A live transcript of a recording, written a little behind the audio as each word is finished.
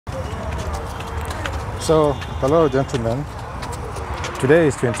So, hello gentlemen, today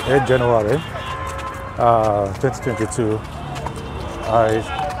is 28th January 2022. I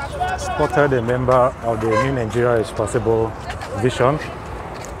spotted a member of the New Nigeria Responsible Vision,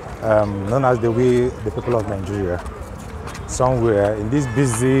 known as the We the People of Nigeria, somewhere in this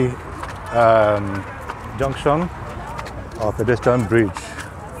busy junction of pedestrian bridge.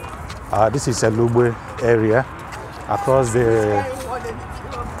 This is a Lugbe area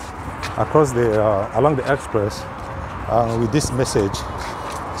along the express with this message.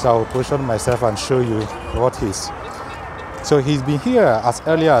 So I'll position myself and show you what he's. So he's been here as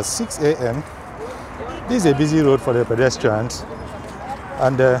early as 6 a.m. This is a busy road for the pedestrians,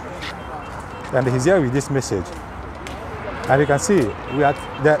 and he's here with this message. And you can see they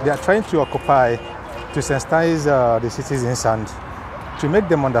are trying to occupy, to sensitize the citizens and to make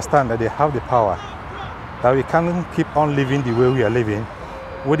them understand that they have the power, that we can't keep on living the way we are living,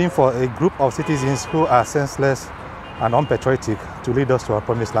 waiting for a group of citizens who are senseless and unpatriotic to lead us to our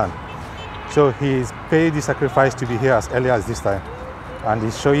promised land. So he's paid the sacrifice to be here as early as this time, and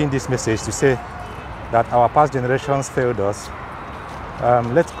he's showing this message to say that our past generations failed us.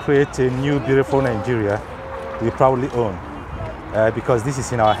 Let's create a new beautiful Nigeria we proudly own, because this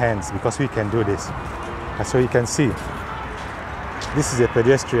is in our hands, because we can do this. And so you can see, this is a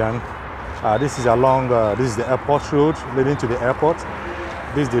pedestrian. This is along, this is the airport road leading to the airport.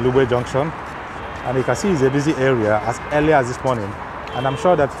 This is the Lugbe junction, and you can see it's a busy area as early as this morning. And I'm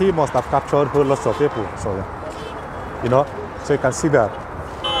sure that he must have captured whole lots of people. So, you know, so you can see that.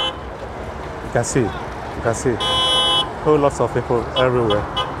 You can see whole lots of people everywhere,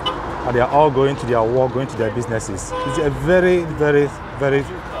 and they are all going to their work, going to their businesses. It's a very, very, very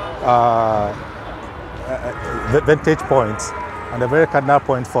vantage point and a very cardinal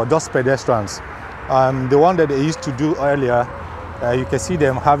point for just pedestrians. The one that they used to do earlier, you can see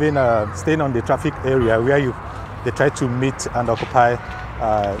them having staying on the traffic area where they try to meet and occupy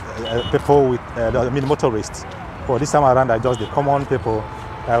people with motorists. For this time around, are just the common people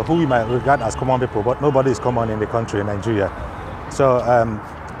who we might regard as common people, but nobody is common in the country, in Nigeria. So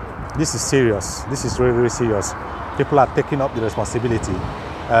this is serious. This is really, really serious. People are taking up the responsibility,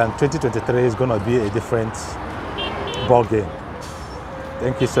 and 2023 is going to be a different ball game.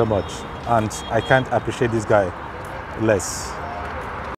 Thank you so much, and I can't appreciate this guy less.